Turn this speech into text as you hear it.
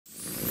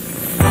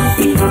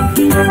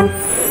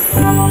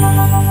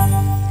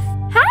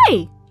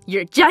Hi!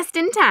 You're just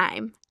in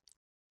time.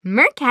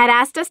 MerCat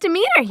asked us to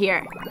meet her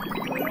here.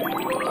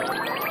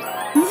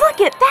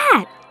 Look at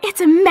that!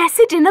 It's a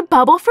message in a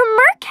bubble from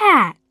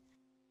MerCat.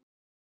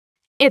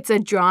 It's a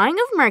drawing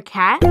of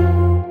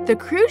MerCat, the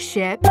cruise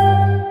ship,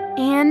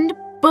 and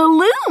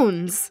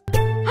balloons.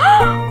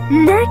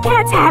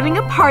 MerCat's having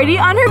a party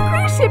on her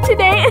cruise ship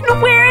today, and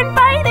we're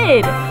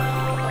invited!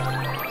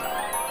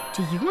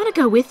 Do you want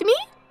to go with me?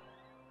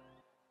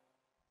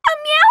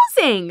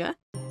 Amusing!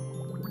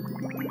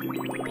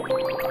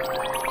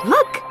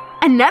 Look,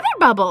 another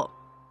bubble.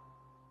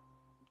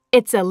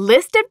 It's a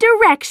list of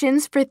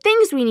directions for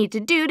things we need to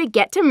do to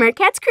get to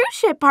MerCat's cruise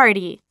ship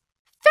party.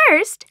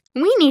 First,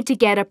 we need to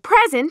get a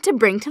present to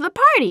bring to the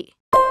party.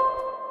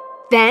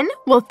 Then,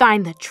 we'll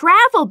find the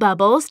travel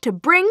bubbles to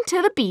bring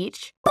to the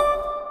beach.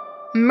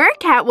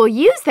 MerCat will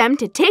use them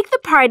to take the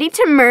party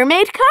to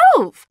Mermaid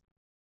Cove.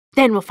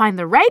 Then we'll find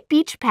the right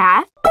beach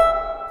path.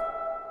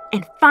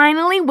 And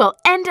finally, we'll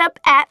end up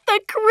at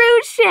the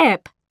cruise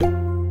ship.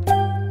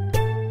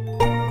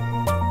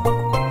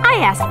 I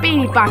asked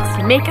Baby Box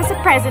to make us a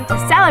present to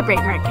celebrate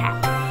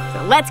MerCat.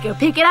 So let's go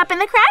pick it up in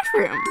the craft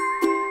room.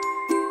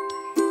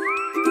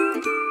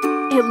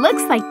 It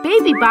looks like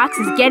Baby Box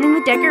is getting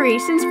the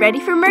decorations ready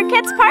for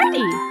MerCat's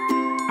party.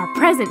 Our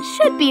present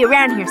should be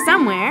around here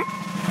somewhere.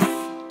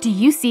 Do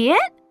you see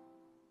it?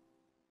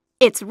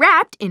 It's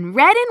wrapped in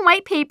red and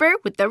white paper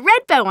with the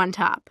red bow on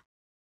top.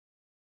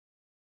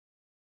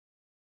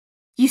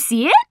 You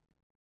see it?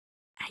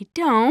 I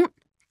don't.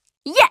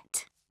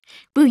 Yet!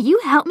 Will you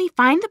help me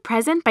find the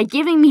present by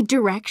giving me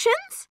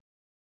directions?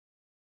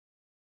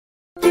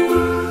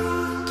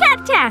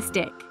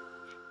 Cattastic!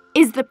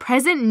 Is the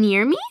present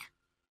near me?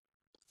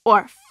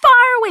 Or far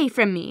away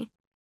from me?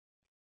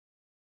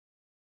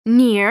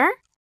 Near?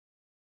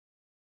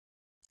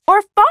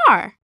 Or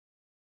far?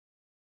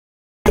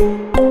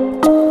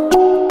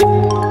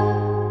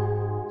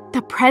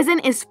 The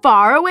present is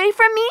far away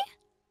from me?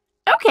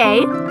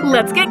 Okay,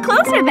 let's get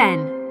closer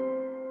then.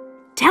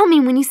 Tell me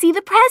when you see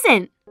the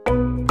present.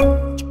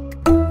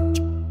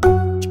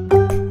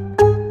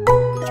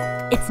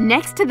 It's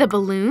next to the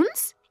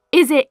balloons?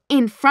 Is it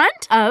in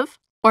front of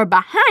or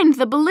behind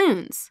the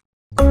balloons?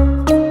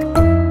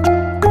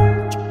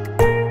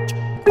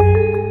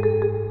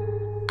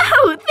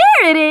 Oh,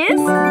 there it is!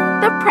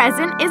 The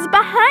present is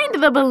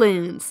behind the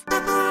balloons.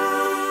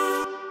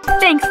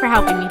 Thanks for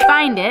helping me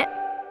find it.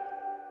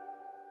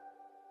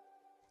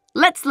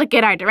 Let's look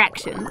at our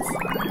directions.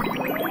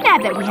 Now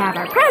that we have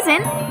our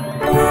present,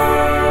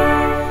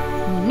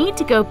 we need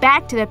to go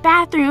back to the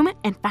bathroom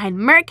and find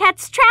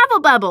MerCat's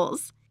travel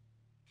bubbles.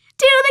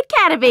 To the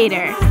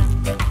Catavator.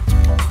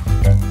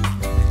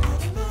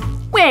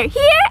 We're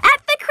here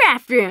at the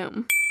craft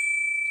room.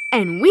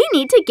 And we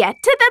need to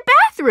get to the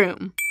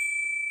bathroom.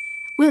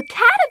 Will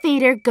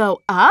Catavator go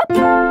up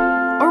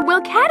or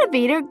will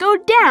Catavator go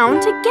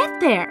down to get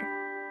there?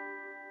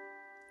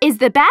 Is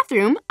the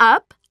bathroom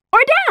up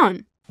or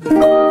down?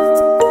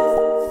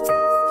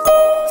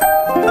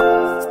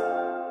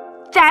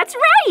 That's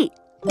right!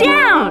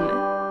 Down!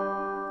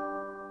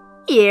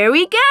 Here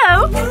we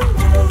go!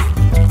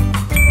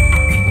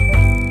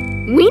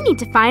 We need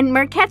to find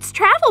MerCat's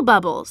travel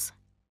bubbles.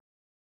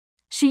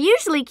 She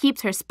usually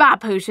keeps her spa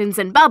potions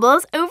and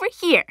bubbles over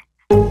here.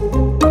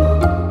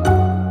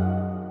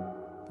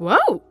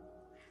 Whoa!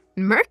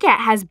 MerCat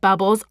has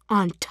bubbles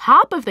on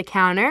top of the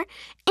counter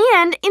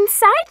and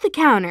inside the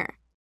counter.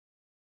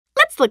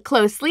 Let's look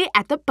closely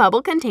at the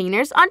bubble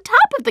containers on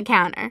top of the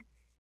counter.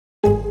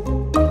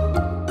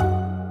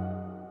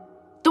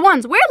 The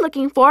ones we're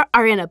looking for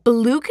are in a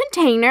blue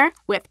container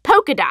with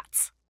polka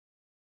dots.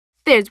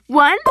 There's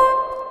 1,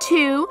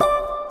 2,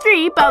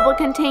 3 bubble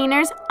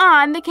containers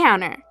on the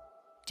counter.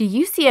 Do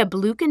you see a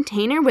blue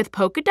container with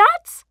polka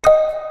dots?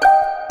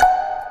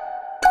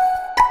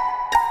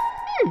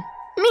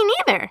 Me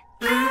neither.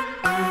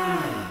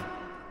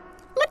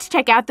 Let's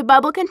check out the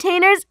bubble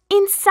containers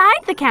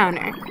inside the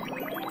counter.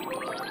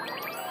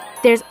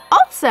 There's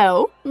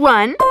also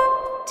 1,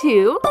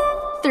 2,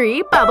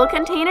 3 bubble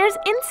containers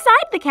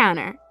inside the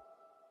counter.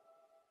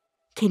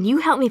 Can you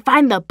help me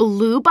find the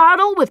blue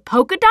bottle with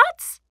polka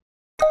dots?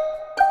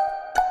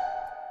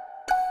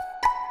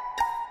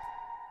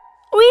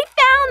 We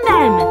found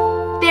them!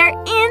 They're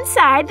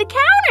inside the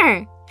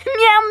counter!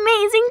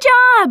 Amazing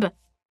job!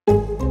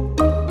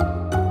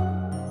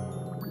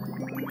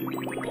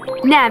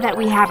 Now that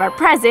we have our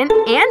present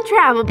and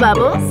travel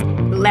bubbles,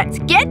 let's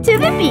get to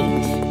the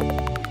beach!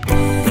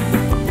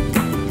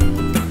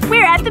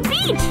 We're at the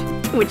beach,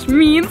 which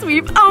means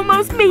we've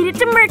almost made it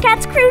to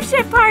MerCat's cruise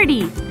ship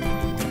party.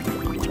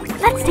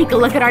 Let's take a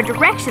look at our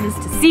directions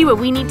to see what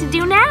we need to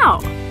do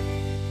now.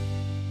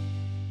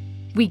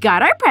 We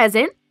got our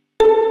present,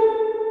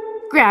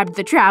 grabbed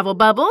the travel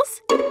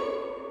bubbles,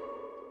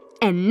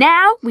 and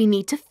now we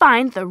need to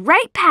find the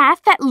right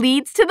path that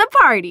leads to the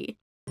party.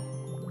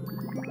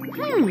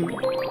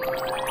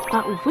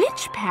 But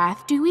which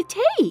path do we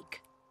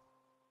take?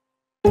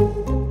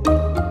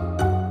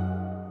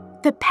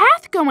 The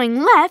path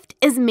going left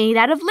is made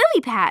out of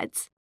lily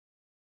pads.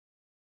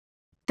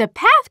 The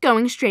path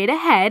going straight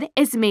ahead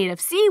is made of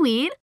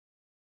seaweed.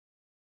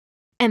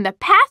 And the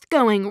path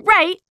going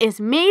right is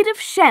made of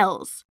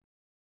shells.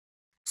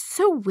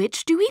 So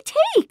which do we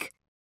take?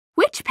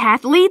 Which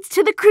path leads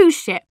to the cruise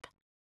ship?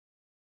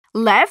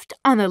 Left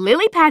on the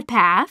lily pad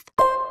path?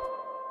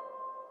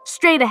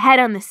 Straight ahead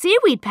on the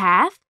seaweed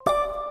path?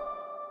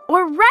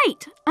 Or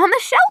right on the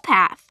shell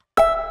path?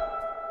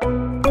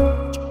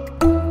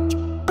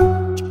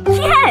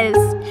 Yes!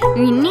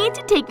 We need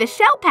to take the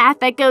shell path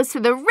that goes to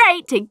the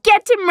right to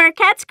get to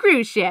MerCat's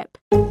cruise ship.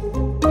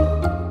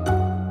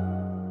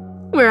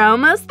 We're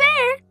almost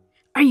there.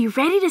 Are you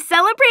ready to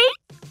celebrate?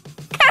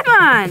 Come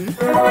on!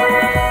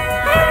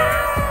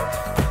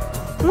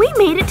 We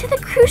made it to the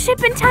cruise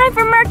ship in time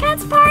for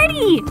MerCat's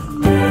party!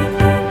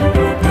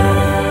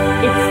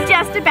 It's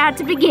just about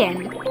to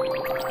begin.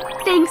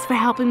 Thanks for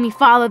helping me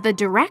follow the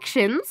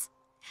directions.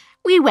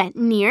 We went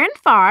near and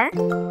far,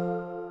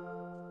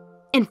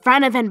 in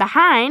front of and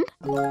behind,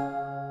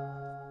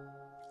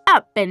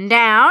 up and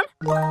down,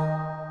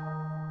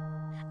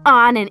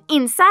 on and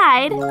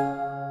inside,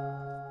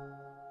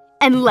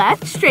 and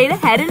left, straight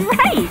ahead, and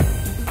right.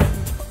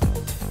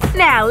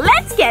 Now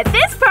let's get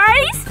this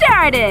party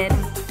started!